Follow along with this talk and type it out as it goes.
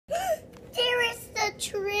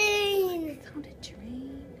train. I found a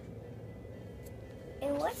train.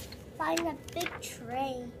 And let's find a big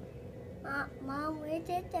train. Mom, where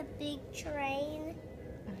did the big train?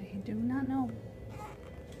 I do not know.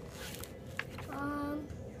 Mom,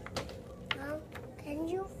 can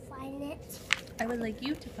you find it? I would like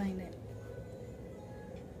you to find it.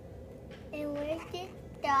 And where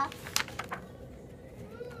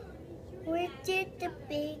did the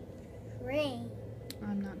big train?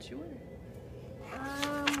 I'm not sure.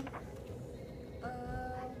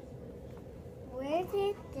 Where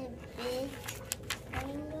did the big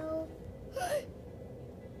train go?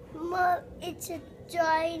 Mom, it's a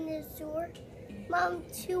dinosaur. Mom,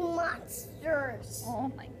 two monsters.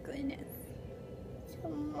 Oh my goodness. Two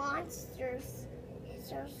monsters.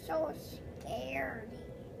 They're so scary.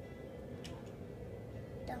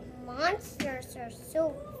 The monsters are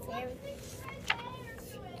so very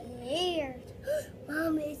scared.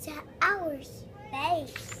 Mom, it's at outer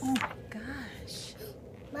space. Oh my gosh.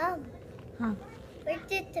 Mom, Huh. where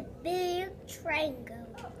did the big train go?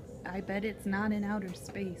 I bet it's not in outer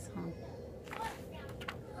space, huh?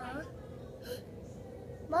 Huh?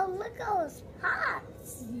 Mom, look at those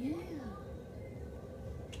pots. Yeah.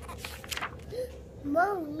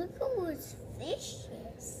 Mom, look at those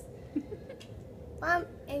fishes. Mom,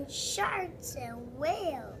 and sharks and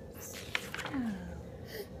whales. Oh.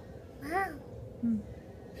 Mom. Hmm.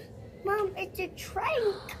 Mom, it's a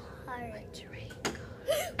train car. A train.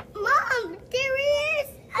 Mom, there is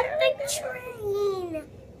a big train.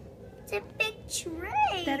 It's a big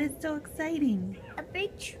train. That is so exciting. A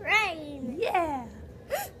big train. Yeah.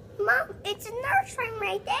 Mom, it's another train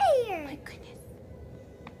right there. My goodness.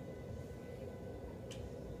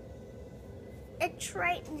 A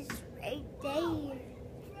train is right there.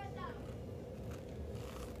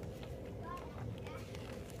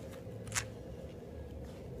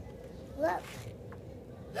 Look.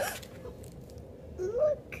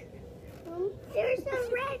 Look. There's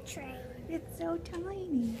a red train. It's so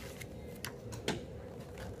tiny.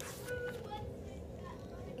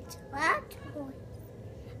 It's about toys,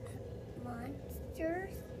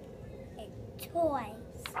 monsters, and toys.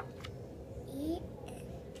 Eat